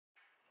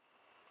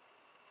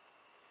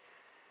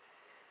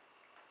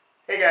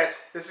Hey guys,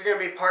 this is going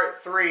to be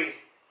part 3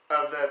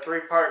 of the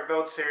 3-part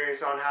build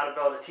series on how to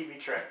build a TV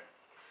tray.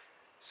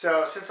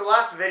 So since the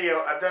last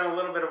video, I've done a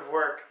little bit of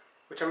work,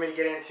 which I'm going to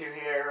get into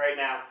here right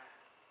now.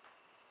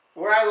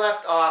 Where I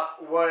left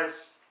off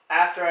was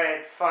after I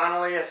had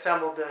finally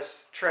assembled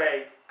this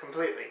tray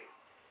completely.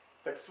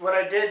 But what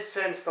I did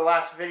since the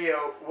last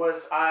video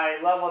was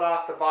I leveled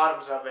off the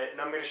bottoms of it,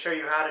 and I'm going to show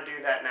you how to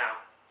do that now.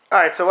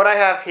 Alright, so what I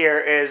have here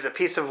is a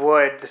piece of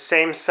wood the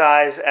same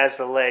size as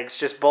the legs,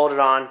 just bolted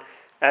on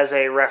as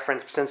a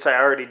reference since I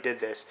already did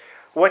this.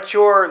 What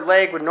your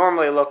leg would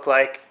normally look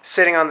like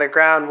sitting on the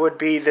ground would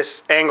be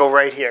this angle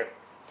right here.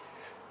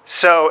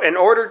 So in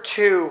order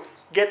to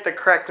get the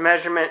correct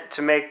measurement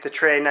to make the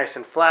tray nice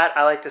and flat,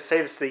 I like to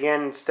save this to the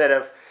end instead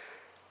of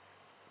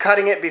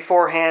cutting it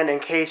beforehand in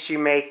case you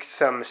make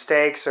some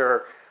mistakes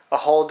or a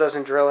hole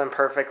doesn't drill in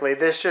perfectly.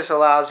 This just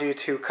allows you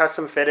to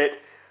custom fit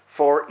it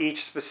for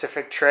each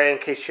specific tray in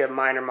case you have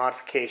minor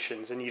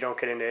modifications and you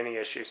don't get into any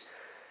issues.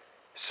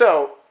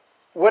 So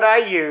what I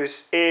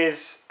use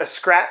is a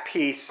scrap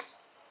piece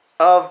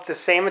of the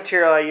same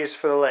material I use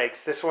for the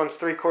legs. This one's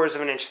 3/4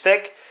 of an inch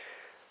thick.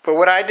 But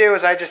what I do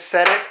is I just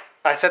set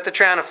the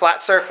tray on a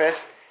flat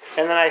surface,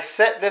 and then I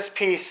set this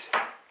piece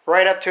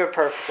right up to it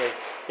perfectly.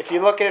 If you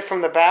look at it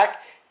from the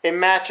back, it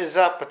matches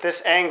up with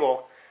this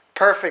angle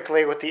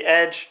perfectly with the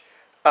edge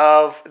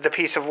of the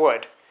piece of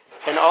wood.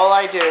 And all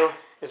I do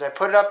is I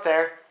put it up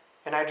there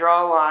and I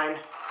draw a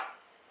line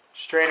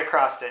straight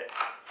across it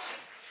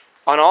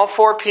on all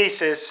 4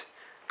 pieces,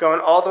 going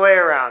all the way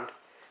around.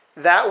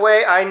 That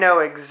way I know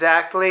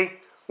exactly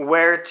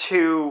where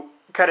to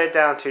cut it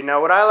down to. Now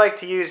what I like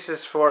to use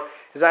this for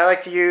is I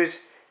like to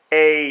use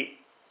a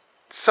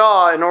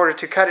saw in order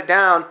to cut it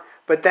down,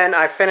 but then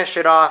I finish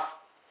it off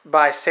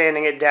by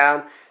sanding it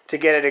down to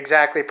get it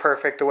exactly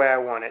perfect the way I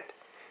want it.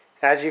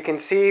 As you can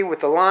see with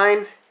the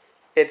line,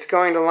 it's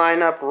going to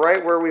line up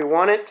right where we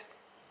want it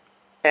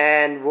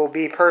and will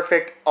be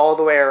perfect all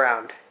the way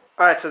around.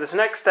 Alright, so this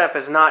next step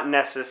is not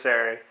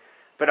necessary,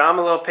 but I'm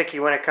a little picky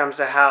when it comes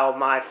to how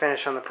my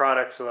finish on the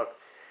products look.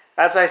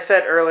 As I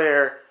said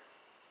earlier,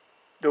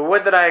 the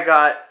wood that I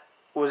got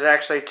was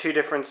actually 2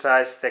 different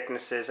size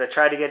thicknesses. I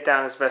tried to get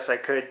down as best I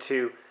could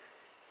to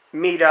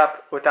meet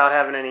up without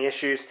having any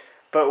issues.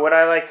 But what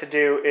I like to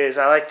do is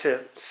I like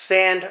to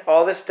sand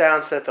all this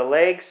down so that the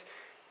legs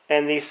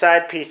and these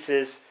side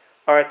pieces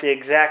are at the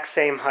exact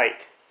same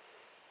height.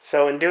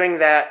 So in doing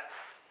that,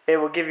 it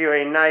will give you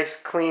a nice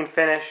clean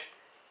finish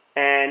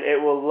and it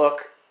will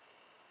look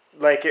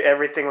like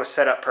everything was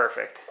set up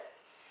perfect.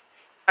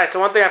 Alright,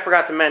 so one thing I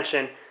forgot to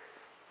mention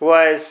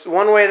was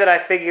one way that I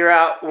figure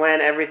out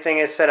when everything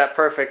is set up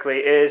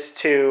perfectly is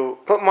to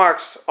put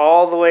marks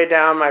all the way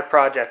down my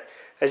project,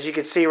 as you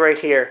can see right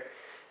here.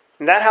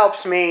 And that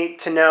helps me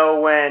to know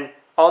when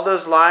all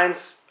those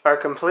lines are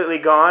completely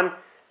gone,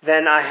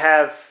 then I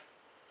have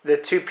the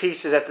 2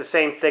 pieces at the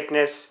same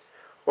thickness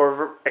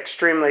or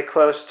extremely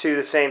close to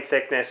the same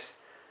thickness.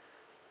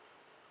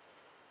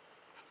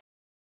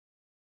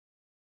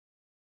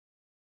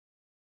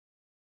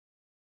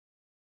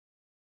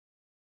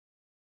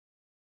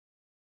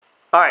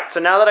 Alright, so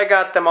now that I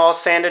got them all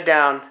sanded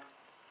down,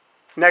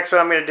 next what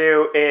I'm going to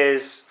do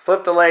is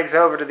flip the legs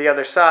over to the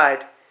other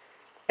side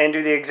and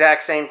do the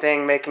exact same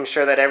thing, making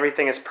sure that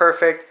everything is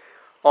perfect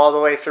all the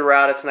way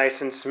throughout. It's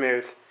nice and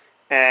smooth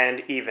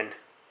and even.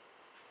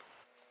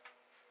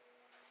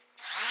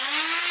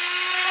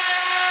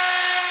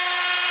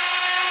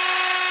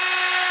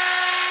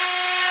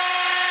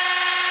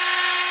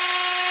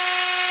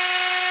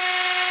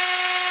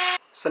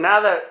 So now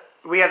that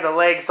we have the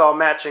legs all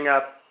matching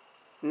up,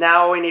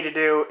 now all we need to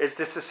do is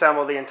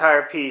disassemble the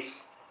entire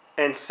piece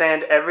and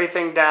sand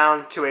everything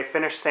down to a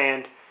finished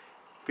sand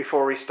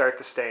before we start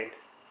the stain.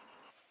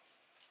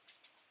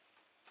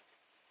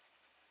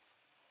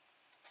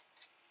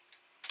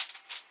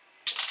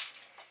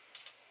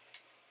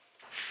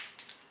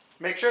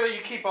 Make sure that you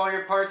keep all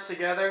your parts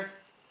together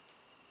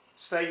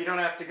so that you don't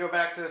have to go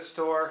back to the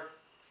store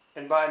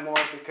and buy more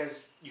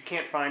because you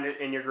can't find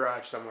it in your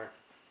garage somewhere.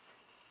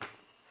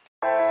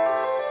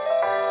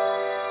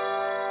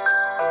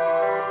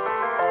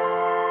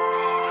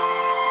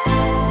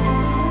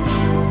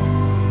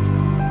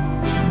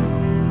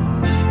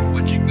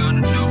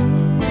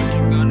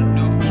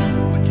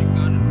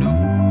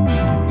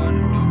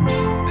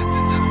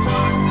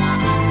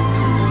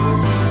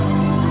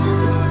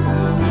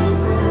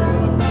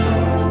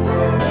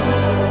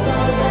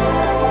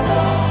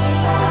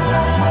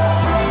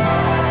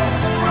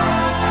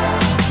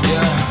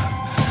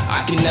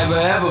 Never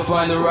ever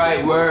find the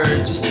right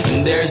words,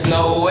 and there's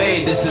no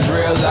way this is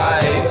real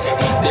life.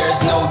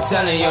 There's no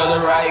telling you're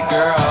the right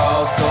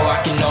girl, so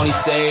I can only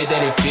say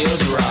that it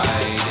feels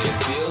right.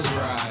 It feels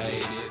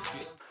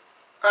right.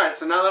 Alright,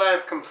 so now that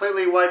I've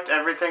completely wiped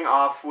everything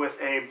off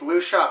with a blue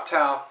shop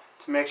towel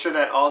to make sure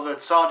that all the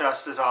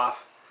sawdust is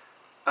off,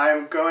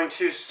 I'm going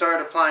to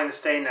start applying the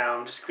stain now.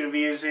 I'm just going to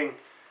be using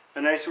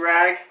a nice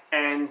rag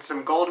and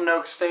some golden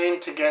oak stain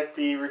to get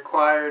the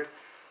required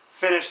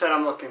finish that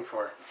I'm looking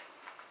for.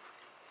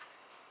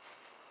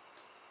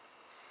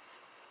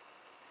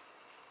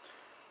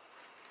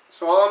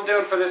 So all I'm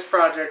doing for this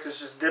project is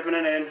just dipping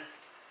it in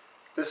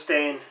the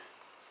stain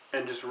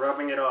and just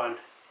rubbing it on.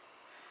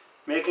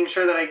 Making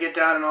sure that I get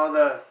down in all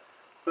the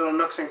little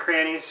nooks and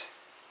crannies.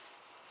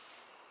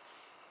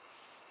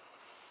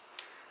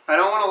 I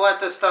don't want to let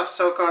this stuff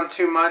soak on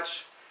too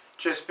much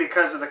just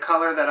because of the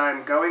color that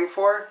I'm going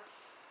for.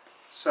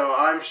 So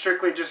I'm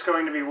strictly just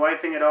going to be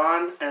wiping it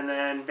on and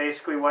then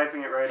basically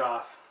wiping it right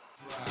off.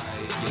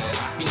 I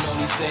can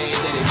only say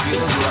that it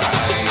feels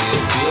right.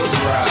 It feels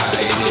right.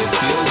 It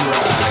feels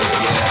right.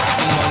 Yeah, I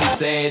can only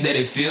say that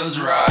it feels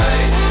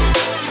right.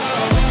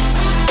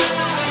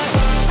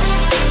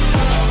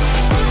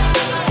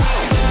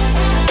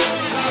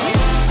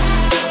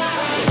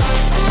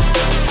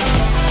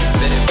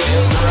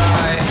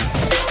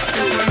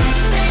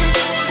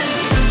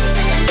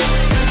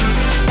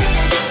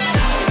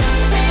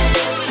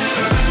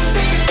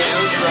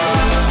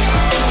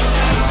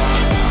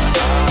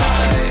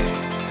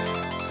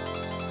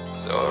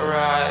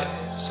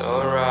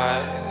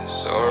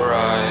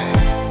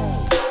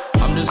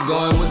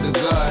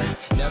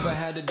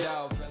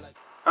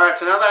 Alright,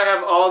 so now that I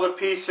have all the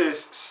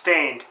pieces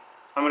stained,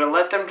 I'm going to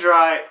let them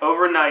dry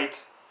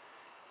overnight.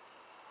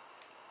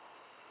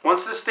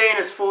 Once the stain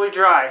is fully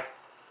dry,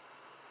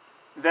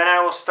 then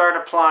I will start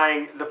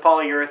applying the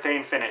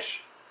polyurethane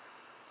finish.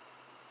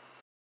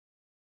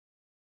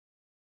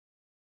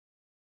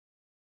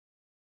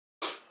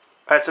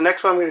 Alright, so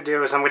next what I'm going to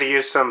do is I'm going to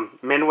use some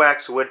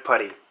Minwax wood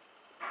putty.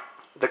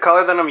 The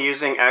color that I'm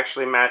using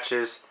actually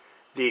matches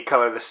the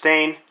color of the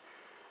stain,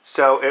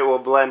 so it will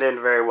blend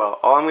in very well.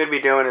 All I'm going to be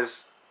doing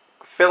is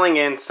filling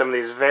in some of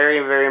these very,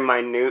 very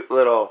minute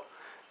little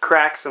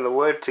cracks in the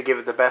wood to give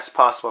it the best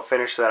possible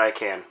finish that I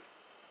can.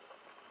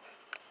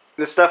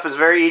 This stuff is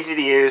very easy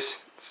to use.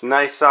 It's a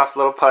nice soft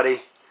little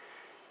putty.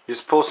 You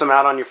just pull some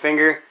out on your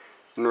finger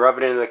and rub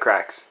it into the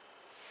cracks.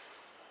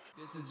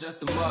 This is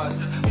just a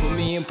must. Put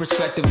me in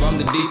perspective, I'm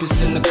the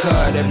deepest in the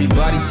cut.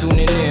 Everybody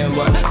tuning in,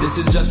 but this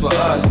is just for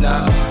us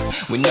now.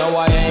 We know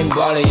I ain't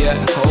ballin' yet.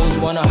 Hoes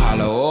wanna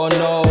holler, oh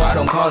no, I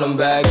don't call them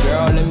back.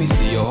 Girl, let me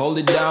see you hold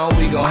it down,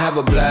 we gon' have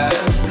a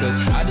blast.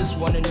 Cause I just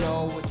wanna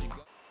know what you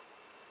got.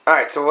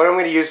 Alright, so what I'm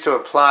going to use to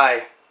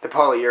apply the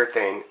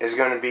polyurethane is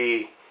going to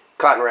be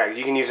cotton rags.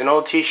 You can use an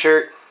old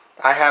t-shirt.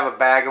 I have a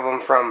bag of them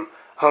from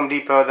Home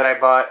Depot that I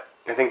bought.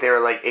 I think they were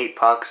like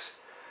 $8.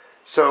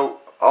 So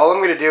all I'm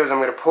going to do is I'm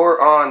going to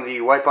pour on the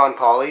wipe-on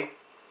poly,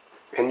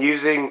 and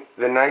using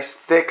the nice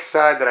thick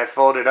side that I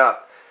folded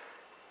up,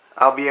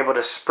 I'll be able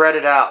to spread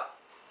it out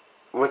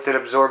with it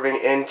absorbing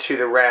into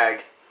the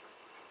rag,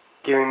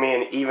 giving me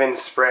an even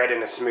spread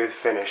and a smooth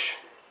finish.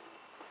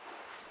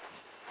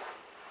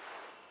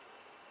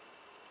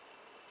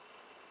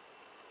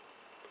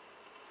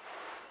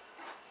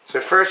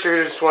 So first you're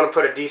going to just want to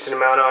put a decent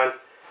amount on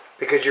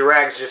because your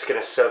rag's just going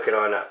to soak it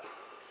on up.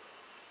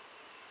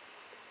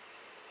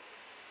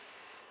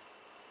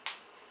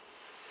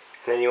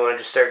 And then you want to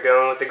just start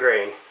going with the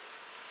grain.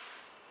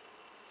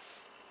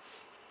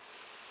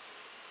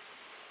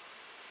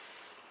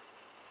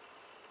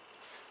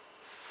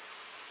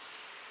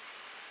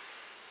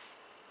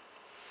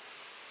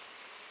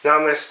 Now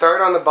I'm going to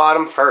start on the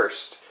bottom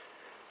first.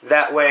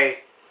 That way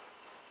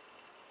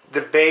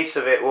the base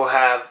of it will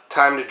have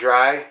time to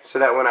dry so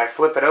that when I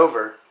flip it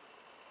over,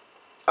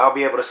 I'll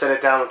be able to set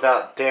it down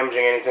without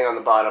damaging anything on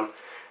the bottom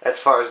as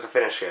far as the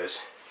finish goes.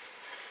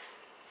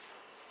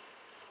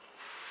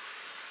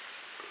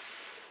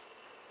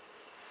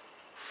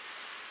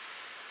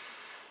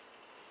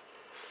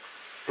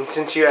 And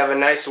since you have a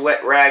nice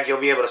wet rag, you'll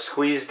be able to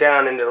squeeze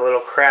down into the little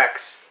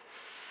cracks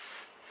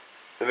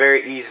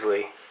very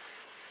easily.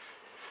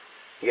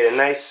 You get a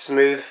nice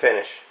smooth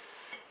finish.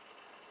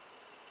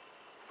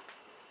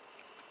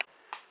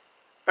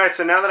 Alright,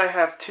 so now that I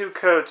have 2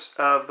 coats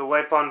of the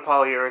wipe-on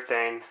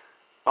polyurethane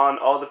on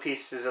all the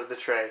pieces of the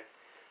tray,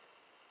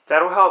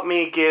 that'll help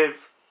me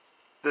give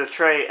the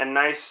tray a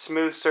nice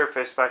smooth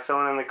surface by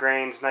filling in the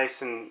grains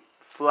nice and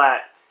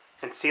flat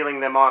and sealing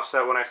them off so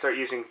that when I start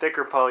using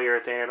thicker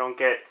polyurethane I don't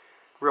get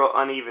real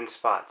uneven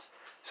spots.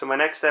 So my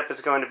next step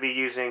is going to be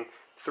using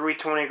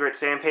 320 grit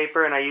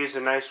sandpaper, and I use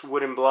a nice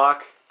wooden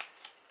block,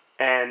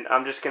 and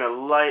I'm just going to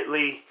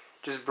lightly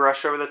just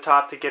brush over the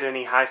top to get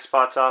any high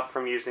spots off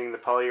from using the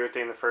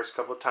polyurethane the first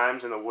couple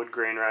times and the wood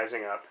grain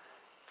rising up.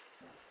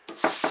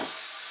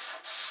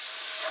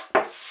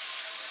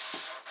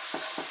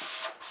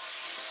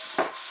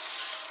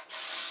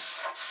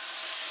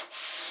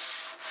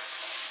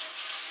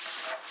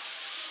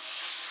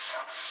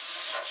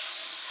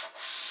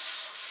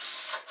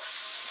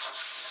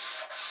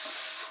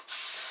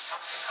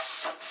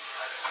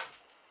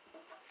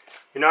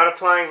 You're not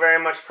applying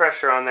very much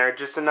pressure on there,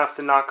 just enough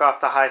to knock off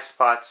the high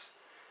spots.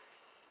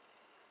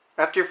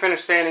 After you're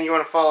finished sanding, you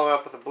want to follow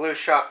up with a blue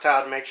shop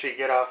towel to make sure you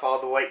get off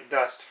all the white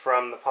dust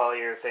from the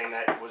polyurethane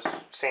that was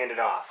sanded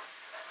off.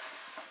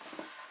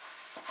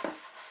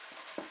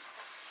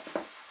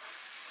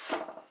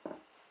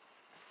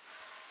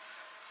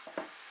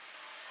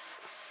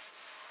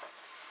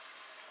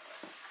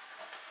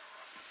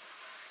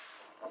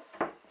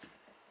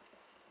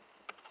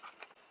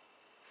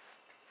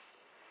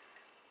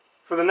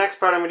 For the next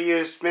part, I'm going to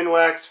use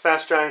Minwax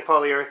fast drying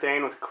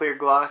polyurethane with clear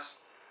gloss.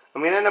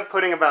 I'm going to end up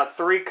putting about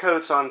 3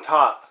 coats on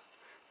top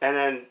and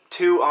then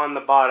 2 on the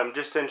bottom,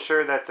 just to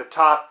ensure that the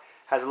top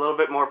has a little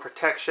bit more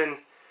protection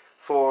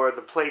for the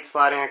plate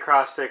sliding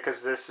across it,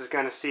 because this is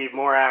going to see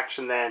more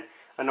action than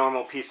a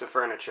normal piece of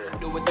furniture.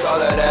 Do with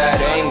all of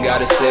that, ain't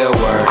gotta say a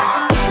word.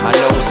 I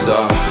know what's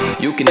up,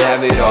 you can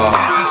have it all.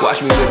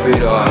 Watch me rip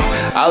it off,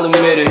 I'll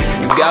admit it.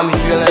 You got me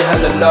feeling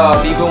hella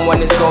loved, even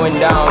when it's going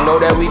down. Know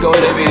that we gon'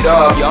 live it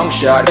up. Young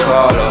shot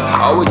caller,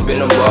 always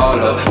been a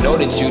baller. Know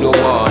that you the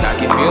one, I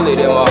can feel it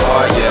in my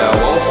heart. Yeah, I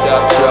won't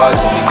stop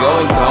charging me, go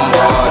and come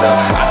harder.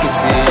 I can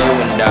see you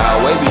and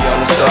I, way beyond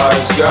the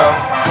stars, girl.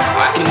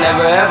 I can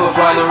never ever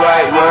find the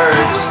right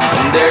words,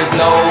 and there's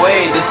no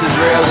way this is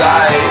real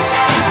life.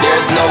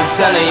 There's no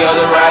telling you're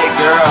the right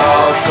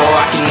girl, so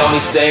I can only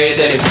say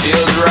that it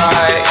feels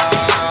right.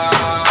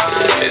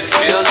 It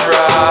feels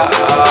right.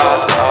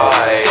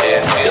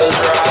 It feels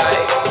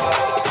right.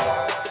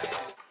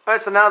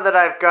 Alright, so now that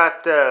I've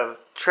got the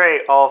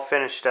tray all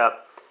finished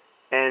up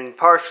and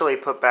partially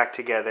put back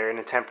together in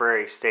a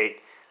temporary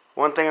state,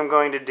 one thing I'm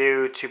going to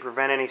do to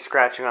prevent any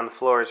scratching on the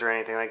floors or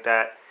anything like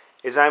that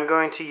is I'm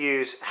going to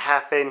use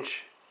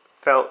 1/2-inch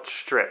felt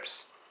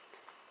strips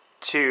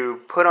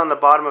to put on the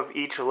bottom of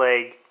each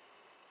leg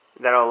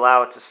that'll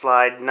allow it to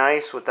slide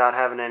nice without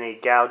having any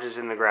gouges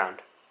in the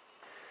ground.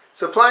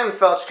 So applying the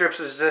felt strips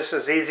is just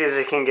as easy as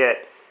it can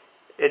get.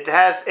 It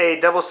has a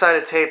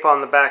double-sided tape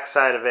on the back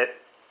side of it.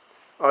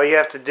 All you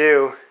have to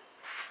do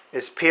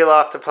is peel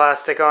off the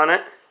plastic on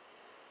it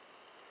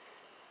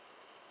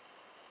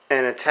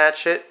and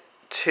attach it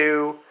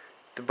to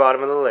the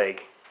bottom of the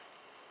leg.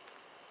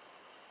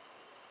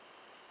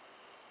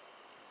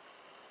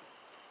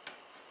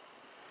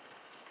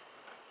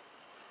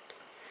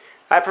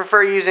 I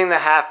prefer using the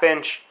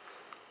 1/2-inch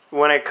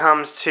when it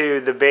comes to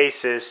the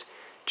bases,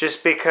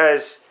 just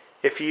because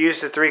if you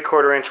use the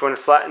 3/4 inch, when it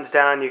flattens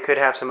down, you could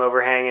have some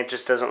overhang. It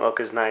just doesn't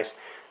look as nice.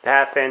 The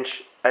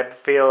 1/2-inch, I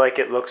feel like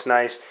it looks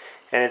nice,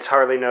 and it's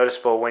hardly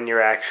noticeable when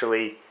you're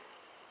actually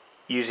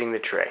using the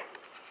tray.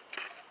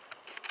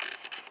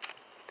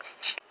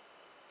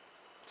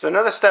 So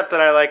another step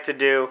that I like to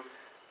do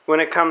when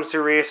it comes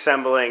to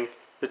reassembling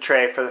the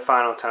tray for the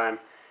final time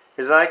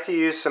is I like to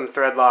use some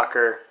thread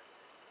locker.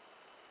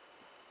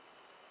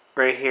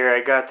 Right here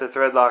I got the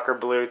thread locker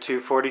blue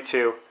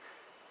 242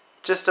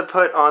 just to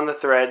put on the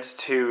threads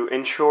to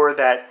ensure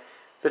that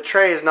the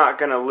tray is not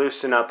going to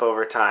loosen up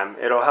over time.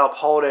 It'll help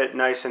hold it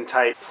nice and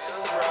tight.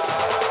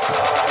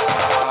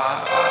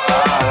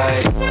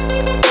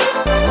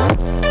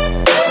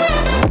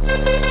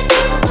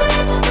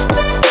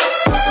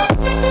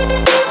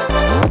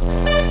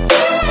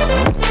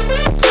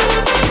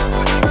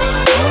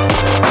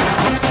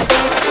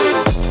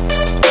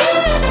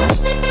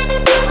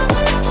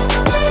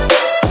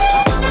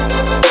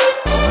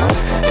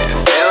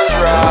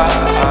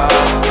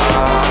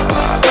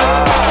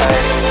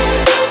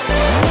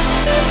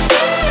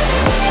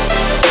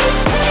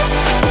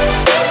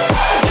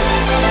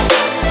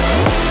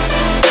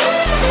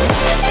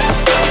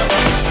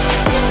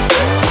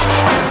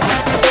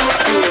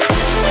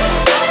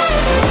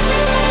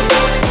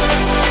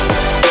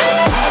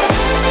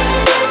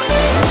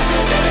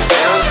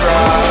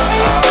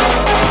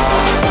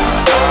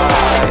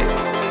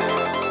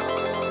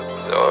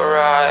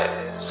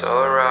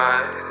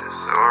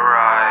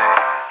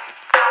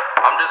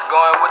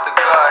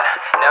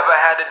 Never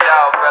had a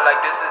doubt, felt like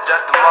this is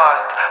just a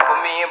must.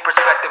 Put me in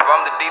perspective,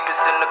 I'm the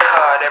deepest in the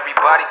cut.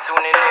 Everybody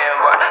tuning in,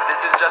 but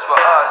this is just for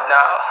us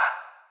now.